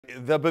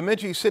The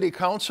Bemidji City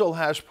Council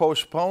has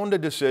postponed a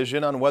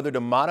decision on whether to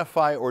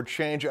modify or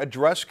change a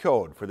dress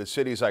code for the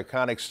city's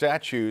iconic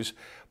statues,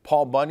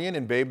 Paul Bunyan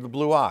and Babe the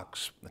Blue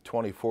Ox. The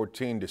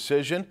 2014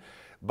 decision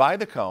by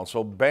the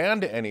council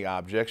banned any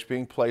objects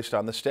being placed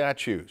on the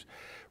statues.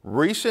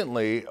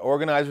 Recently,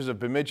 organizers of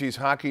Bemidji's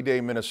Hockey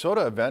Day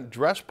Minnesota event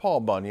dressed Paul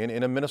Bunyan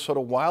in a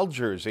Minnesota Wild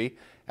jersey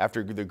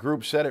after the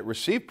group said it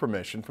received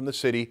permission from the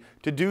city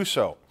to do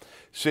so.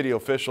 City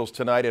officials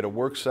tonight at a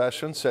work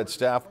session said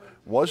staff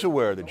was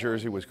aware the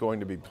jersey was going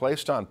to be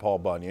placed on Paul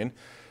Bunyan.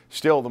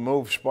 Still, the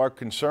move sparked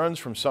concerns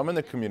from some in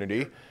the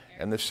community,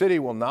 and the city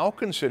will now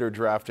consider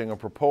drafting a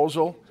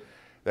proposal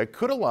that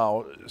could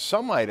allow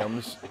some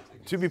items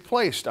to be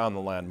placed on the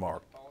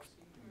landmark.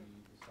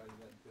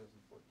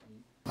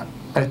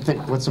 I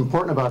think what's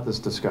important about this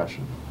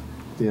discussion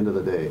at the end of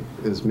the day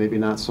is maybe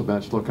not so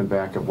much looking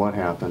back at what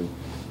happened.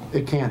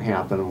 It can't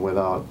happen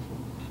without,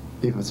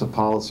 if it's a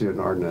policy or an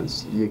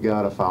ordinance, you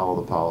got to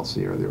follow the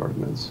policy or the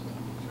ordinance.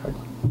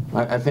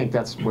 I think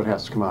that's what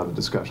has to come out of the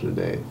discussion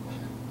today.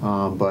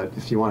 But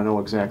if you want to know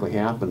what exactly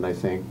happened, I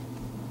think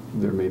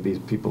there may be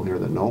people here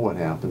that know what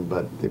happened,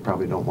 but they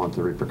probably don't want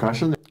the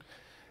repercussion.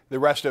 The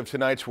rest of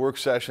tonight's work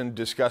session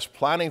discussed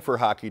planning for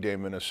Hockey Day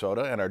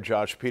Minnesota, and our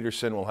Josh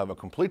Peterson will have a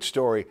complete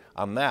story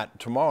on that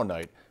tomorrow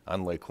night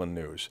on Lakeland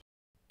News.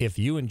 If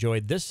you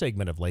enjoyed this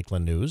segment of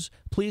Lakeland News,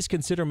 please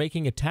consider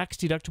making a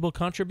tax-deductible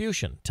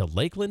contribution to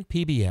Lakeland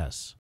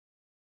PBS.